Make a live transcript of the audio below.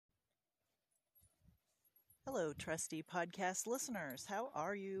Hello, trusty podcast listeners. How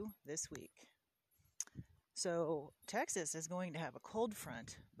are you this week? So, Texas is going to have a cold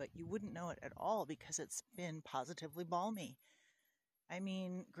front, but you wouldn't know it at all because it's been positively balmy. I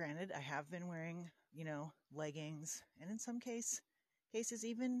mean, granted, I have been wearing, leggings and in some cases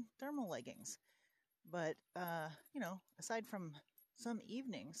even thermal leggings. But, aside from some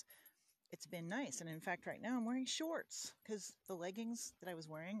evenings, it's been nice. And in fact, right now I'm wearing shorts because the leggings that I was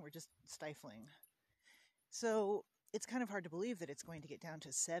wearing were just stifling. So it's kind of hard to believe that it's going to get down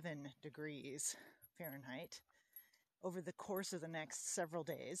to 7 degrees Fahrenheit over the course of the next several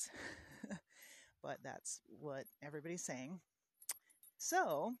days. But that's what everybody's saying.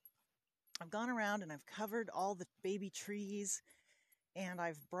 So I've gone around and I've covered all the baby trees, and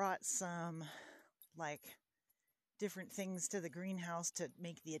I've brought some different things to the greenhouse to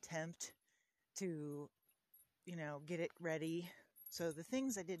make the attempt to, get it ready. So the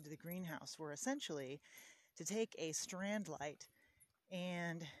things I did to the greenhouse were essentially to take a strand light,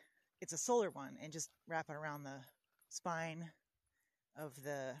 and it's a solar one, and just wrap it around the spine of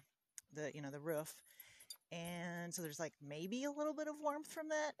the roof. And so there's maybe a little bit of warmth from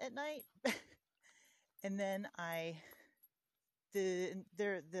that at night. And then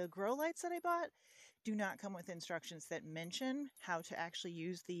the grow lights that I bought do not come with instructions that mention how to actually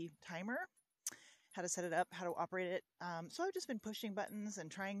use the timer, how to set it up, how to operate it. So I've just been pushing buttons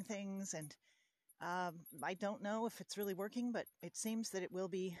and trying things, and I don't know if it's really working, but it seems that it will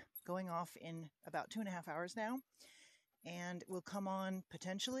be going off in about 2.5 hours now, and will come on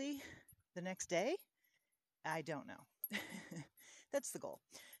potentially the next day. I don't know. That's the goal.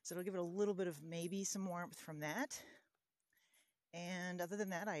 So it'll give it a little bit of maybe some warmth from that. And other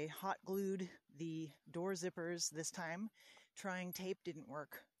than that, I hot glued the door zippers this time. Trying tape didn't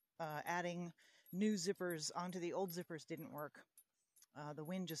work. Adding new zippers onto the old zippers didn't work. The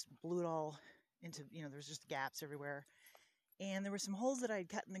wind just blew it all into, there's just gaps everywhere. And there were some holes that I'd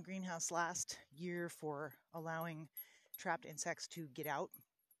cut in the greenhouse last year for allowing trapped insects to get out.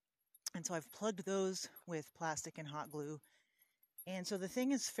 And so I've plugged those with plastic and hot glue. And so the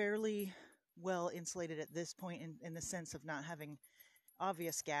thing is fairly well insulated at this point in the sense of not having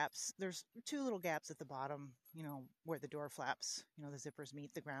obvious gaps. There's 2 little gaps at the bottom, where the door flaps, the zippers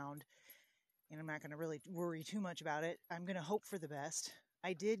meet the ground. And I'm not going to really worry too much about it. I'm going to hope for the best.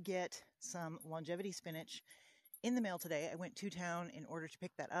 I did get some longevity spinach in the mail today. I went to town in order to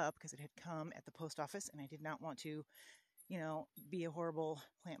pick that up because it had come at the post office, and I did not want to, be a horrible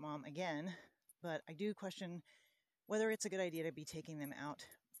plant mom again. But I do question whether it's a good idea to be taking them out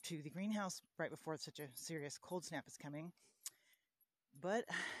to the greenhouse right before such a serious cold snap is coming. But,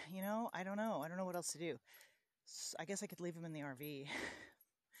 I don't know. I don't know what else to do. So I guess I could leave them in the RV,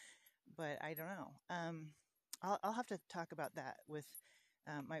 but I don't know. I'll have to talk about that with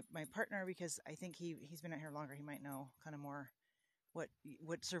my partner, because I think he's been out here longer. He might know kind of more what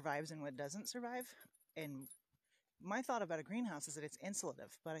survives and what doesn't survive. And my thought about a greenhouse is that it's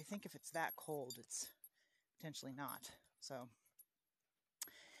insulative, but I think if it's that cold, it's potentially not. So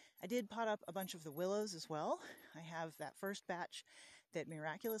I did pot up a bunch of the willows as well. I have that first batch that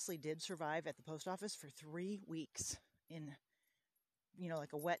miraculously did survive at the post office for 3 weeks in,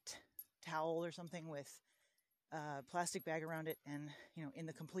 like a wet towel or something with a plastic bag around it, and, in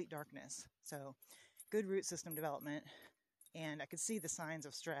the complete darkness. So good root system development, and I could see the signs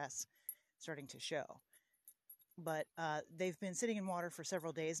of stress starting to show. But they've been sitting in water for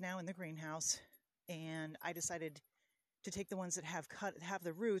several days now in the greenhouse, and I decided to take the ones that have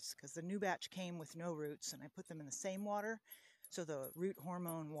the roots, because the new batch came with no roots, and I put them in the same water, so the root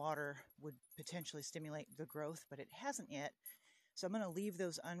hormone water would potentially stimulate the growth, but it hasn't yet. So I'm going to leave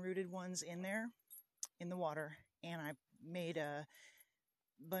those unrooted ones in there in the water, and I made a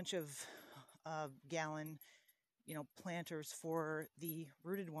bunch of gallon planters for the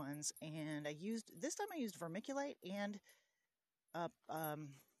rooted ones, and this time I used vermiculite and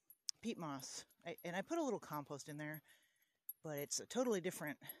peat moss, and I put a little compost in there, but it's a totally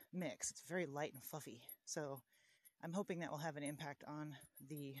different mix. It's very light and fluffy, so I'm hoping that will have an impact on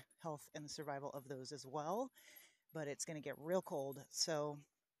the health and the survival of those as well. But it's going to get real cold, so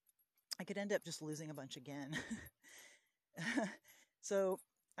I could end up just losing a bunch again. So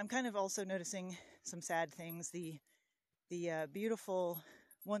I'm kind of also noticing some sad things. The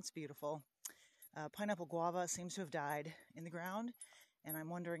once beautiful pineapple guava seems to have died in the ground, and I'm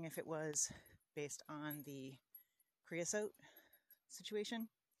wondering if it was based on the creosote situation,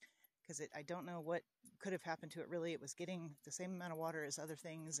 because I don't know what could have happened to it really. It was getting the same amount of water as other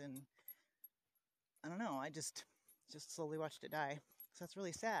things, and I don't know, I just slowly watched it die. So that's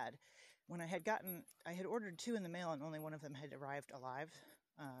really sad. When I had ordered 2 in the mail, and only one of them had arrived alive.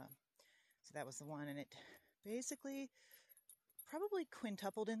 So that was the one, and it basically probably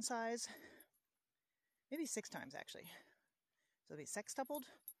quintupled in size, maybe 6 times actually. So it'd be sextupled,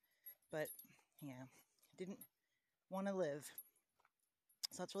 but yeah, didn't want to live.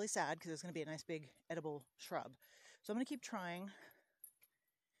 So that's really sad because it's going to be a nice big edible shrub. So I'm going to keep trying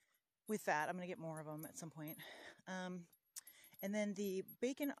with that. I'm going to get more of them at some point. And then the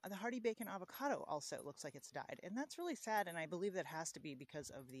hardy bacon avocado also looks like it's died. And that's really sad. And I believe that has to be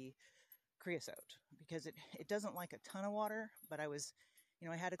because of the creosote, because it doesn't like a ton of water, but I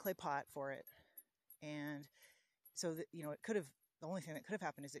had a clay pot for it. And so that, the only thing that could have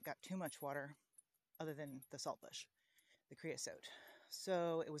happened is it got too much water other than the saltbush, the creosote.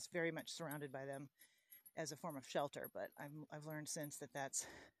 So it was very much surrounded by them as a form of shelter, but I've learned since that that's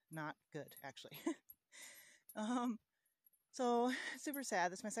not good, actually. So super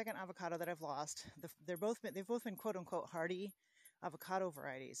sad. That's my second avocado that I've lost. They've both been quote unquote hardy avocado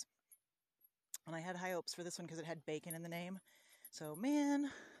varieties, and I had high hopes for this one because it had bacon in the name. So man,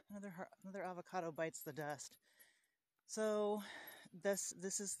 another avocado bites the dust. So this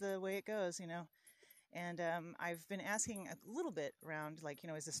is the way it goes, And I've been asking a little bit around,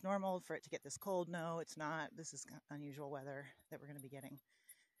 is this normal for it to get this cold? No, it's not. This is unusual weather that we're going to be getting.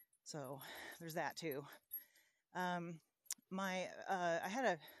 So there's that too. I had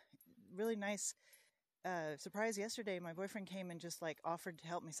a really nice surprise yesterday. My boyfriend came and just offered to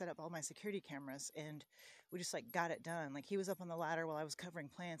help me set up all my security cameras, and we just got it done. He was up on the ladder while I was covering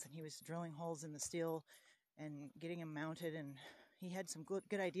plants, and he was drilling holes in the steel and getting them mounted, and he had some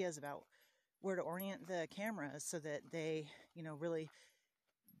good ideas about where to orient the cameras so that they, really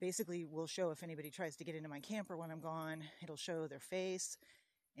basically will show if anybody tries to get into my camper when I'm gone. It'll show their face.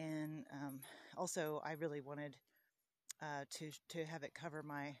 And also I really wanted to have it cover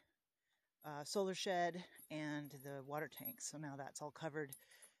my solar shed and the water tanks. So now that's all covered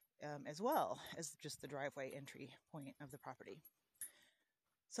as well as just the driveway entry point of the property.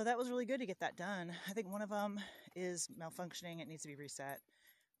 So that was really good to get that done. I think one of them is malfunctioning. It needs to be reset.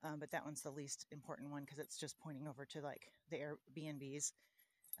 But that one's the least important one because it's just pointing over to the Airbnbs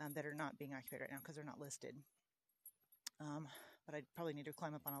that are not being occupied right now because they're not listed. But I probably need to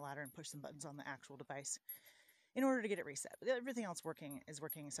climb up on a ladder and push some buttons on the actual device in order to get it reset. But everything else is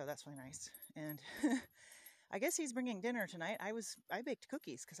working, so that's really nice. And I guess he's bringing dinner tonight. I baked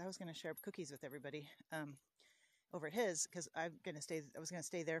cookies because I was going to share cookies with everybody over at his because I was going to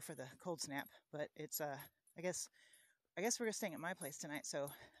stay there for the cold snap, but it's I guess we're staying at my place tonight, so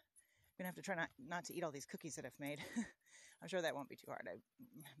I'm going to have to try not to eat all these cookies that I've made. I'm sure that won't be too hard. I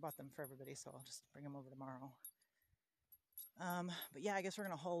bought them for everybody, so I'll just bring them over tomorrow. But yeah, I guess we're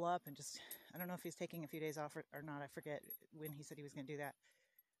going to hole up and I don't know if he's taking a few days off or not. I forget when he said he was going to do that,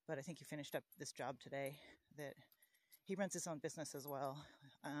 but I think he finished up this job today. That he runs his own business as well,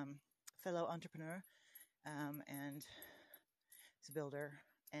 fellow entrepreneur, and he's a builder.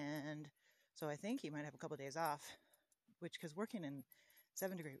 And so I think he might have a couple of days off, because working in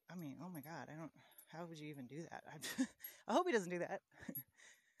 7-degree, oh my God, how would you even do that? I hope he doesn't do that. It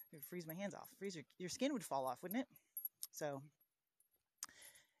would freeze my hands off. Your skin would fall off, wouldn't it? So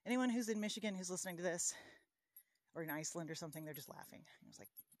anyone who's in Michigan who's listening to this, or in Iceland or something, they're just laughing. I was like,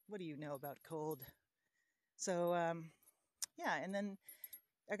 what do you know about cold? So, yeah, and then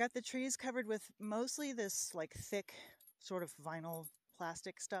I got the trees covered with mostly this thick sort of vinyl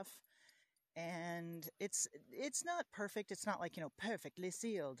plastic stuff. And it's not perfect. It's not perfectly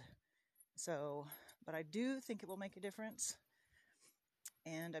sealed. So, but I do think it will make a difference.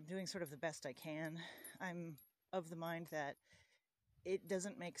 And I'm doing sort of the best I can. I'm of the mind that it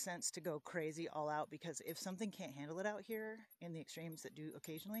doesn't make sense to go crazy all out, because if something can't handle it out here in the extremes that do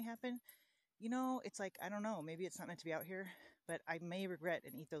occasionally happen, it's I don't know, maybe it's not meant to be out here, but I may regret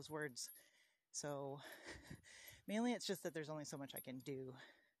and eat those words. So mainly it's just that there's only so much I can do.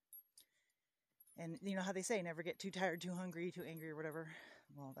 And you know how they say, never get too tired, too hungry, too angry, or whatever.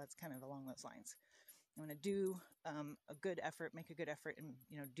 Well, that's kind of along those lines. I'm going to do a good effort, make a good effort, and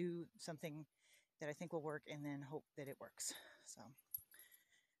do something that I think will work, and then hope that it works.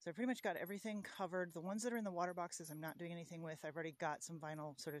 So I pretty much got everything covered. The ones that are in the water boxes, I'm not doing anything with. I've already got some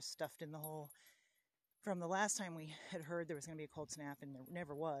vinyl sort of stuffed in the hole from the last time we had heard there was going to be a cold snap, and there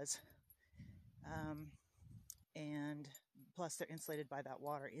never was. And plus, they're insulated by that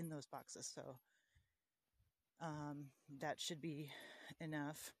water in those boxes, so that should be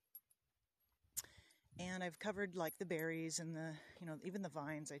enough. And I've covered the berries and the, even the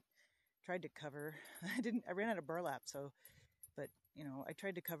vines. I tried to cover. I ran out of burlap, but I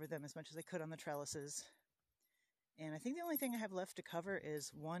tried to cover them as much as I could on the trellises. And I think the only thing I have left to cover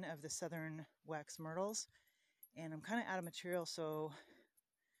is one of the southern wax myrtles, and I'm kind of out of material, so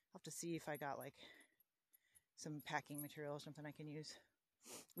I'll have to see if I got some packing material or something I can use.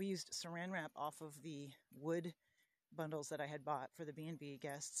 We used saran wrap off of the wood bundles that I had bought for the B&B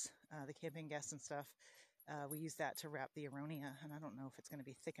guests, the camping guests and stuff. We used that to wrap the aronia, and I don't know if it's going to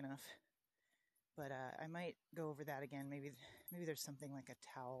be thick enough, but I might go over that again. Maybe there's something like a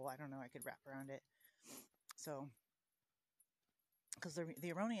towel, I don't know, I could wrap around it. So, because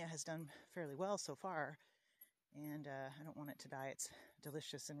the aronia has done fairly well so far, and I don't want it to die. It's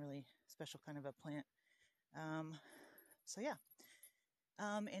delicious and really special kind of a plant. So yeah.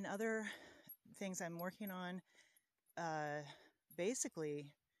 In other things I'm working on,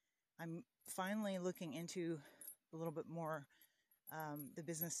 basically, I'm finally looking into a little bit more the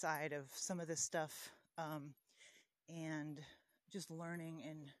business side of some of this stuff, and just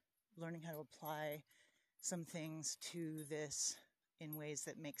learning how to apply some things to this in ways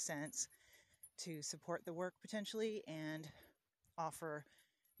that make sense to support the work potentially and offer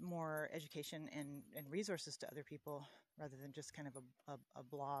more education and resources to other people rather than just kind of a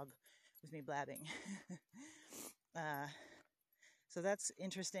blog with me blabbing. So that's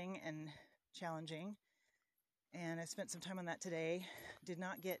interesting and challenging. And I spent some time on that today. Did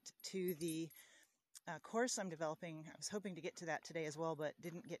not get to the course I'm developing. I was hoping to get to that today as well, but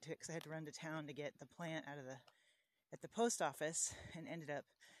didn't get to it because I had to run to town to get the plant at the post office, and ended up,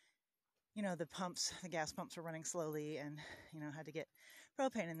 the gas pumps were running slowly, and, had to get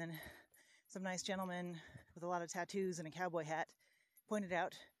propane. And then some nice gentleman with a lot of tattoos and a cowboy hat pointed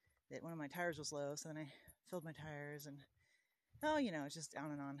out that one of my tires was low. So then I filled my tires, and it's just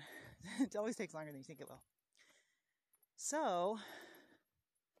on and on. It always takes longer than you think it will. So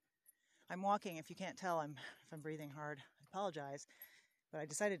I'm walking. If you can't tell, if I'm breathing hard, I apologize. But I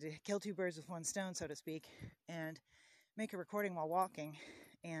decided to kill two birds with one stone, so to speak, and make a recording while walking,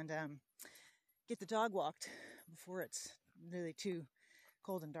 and get the dog walked before it's really too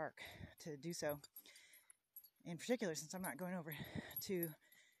cold and dark to do so. In particular, since I'm not going over to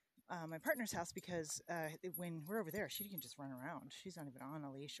my partner's house, because when we're over there, she can just run around. She's not even on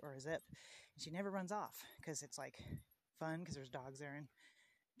a leash or a zip. And she never runs off because it's like fun, because there's dogs there and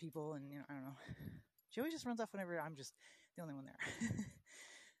people, and I don't know. She always just runs off whenever I'm just the only one there.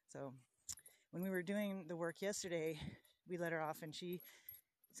 So when we were doing the work yesterday, we let her off, and she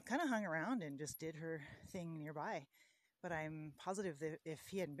kind of hung around and just did her thing nearby. But I'm positive that if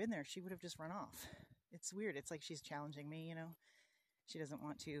he hadn't been there, she would have just run off. It's weird. It's like she's challenging me, She doesn't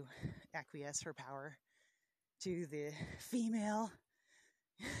want to acquiesce her power to the female.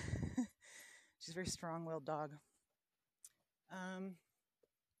 She's a very strong-willed dog.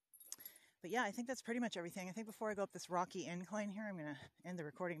 But yeah, I think that's pretty much everything. I think before I go up this rocky incline here, I'm going to end the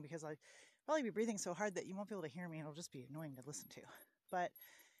recording, because I'll probably be breathing so hard that you won't be able to hear me, and it'll just be annoying to listen to. But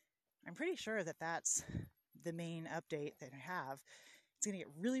I'm pretty sure that that's the main update that I have. It's going to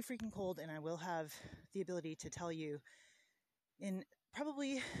get really freaking cold, and I will have the ability to tell you in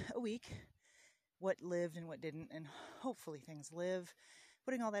probably a week what lived and what didn't, and hopefully things live.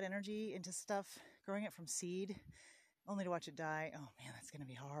 Putting all that energy into stuff, growing it from seed, only to watch it die, oh man, that's going to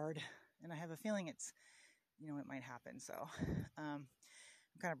be hard. And I have a feeling it might happen. So I'm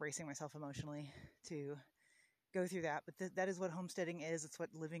kind of bracing myself emotionally to go through that. But that is what homesteading is. It's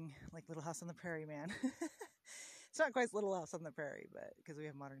what living like Little House on the Prairie, man. It's not quite Little House on the Prairie, but because we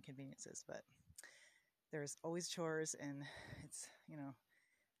have modern conveniences, but there's always chores, and it's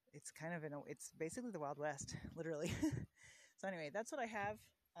kind of it's basically the Wild West, literally. So anyway, that's what I have.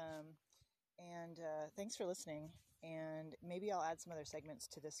 And thanks for listening. And maybe I'll add some other segments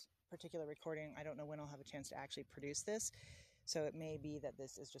to this particular recording. I don't know when I'll have a chance to actually produce this, so it may be that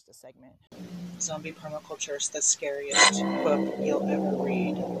this is just a segment. Zombie Permaculture is the scariest book you'll ever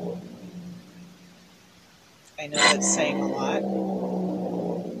read. I know that's saying a lot,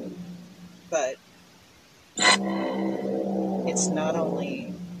 but it's not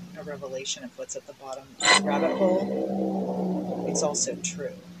only a revelation of what's at the bottom of the rabbit hole, it's also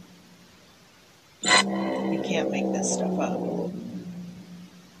true. You can't make this stuff up.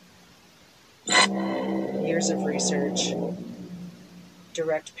 Years of research,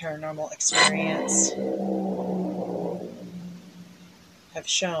 direct paranormal experience have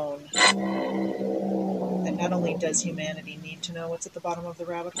shown that not only does humanity need to know what's at the bottom of the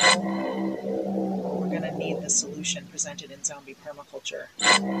rabbit hole, we're going to need the solution presented in zombie permaculture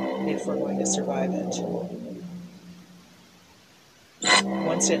if we're going to survive it.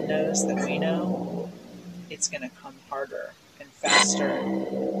 Once it knows that we know, it's going to come harder and faster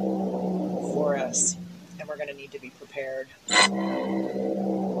for us, and we're going to need to be prepared.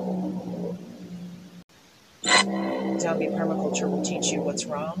 Zombie permaculture will teach you what's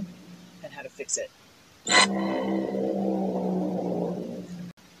wrong and how to fix it.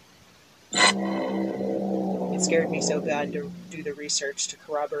 it scared me so bad to do the research to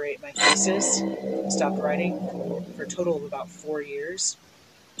corroborate my thesis. I stopped writing for a total of about 4 years,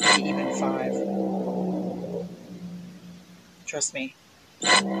 maybe even 5. Trust me,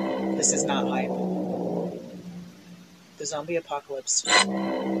 this is not hype. The zombie apocalypse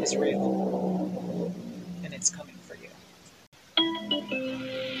is real, and it's coming for you.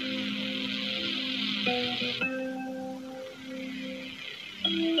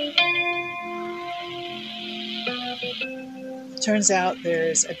 Turns out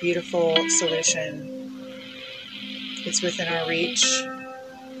there's a beautiful solution. It's within our reach,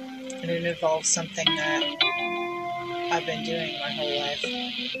 and it involves something that I've been doing my whole life.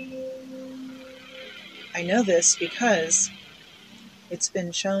 I know this because it's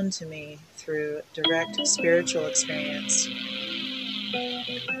been shown to me through direct spiritual experience,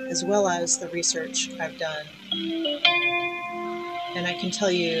 as well as the research I've done. And I can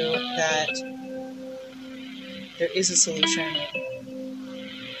tell you that there is a solution.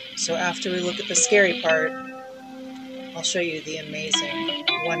 So after we look at the scary part, I'll show you the amazing,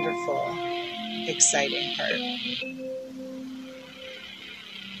 wonderful, exciting part.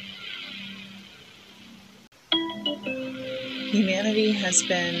 Humanity has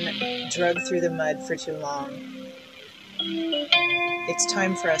been drugged through the mud for too long. It's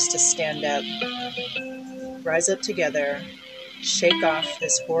time for us to stand up, rise up together, shake off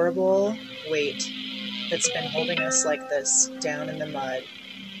this horrible weight that's been holding us like this down in the mud,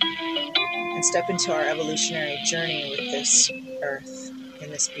 and step into our evolutionary journey with this earth in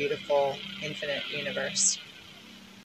this beautiful, infinite universe.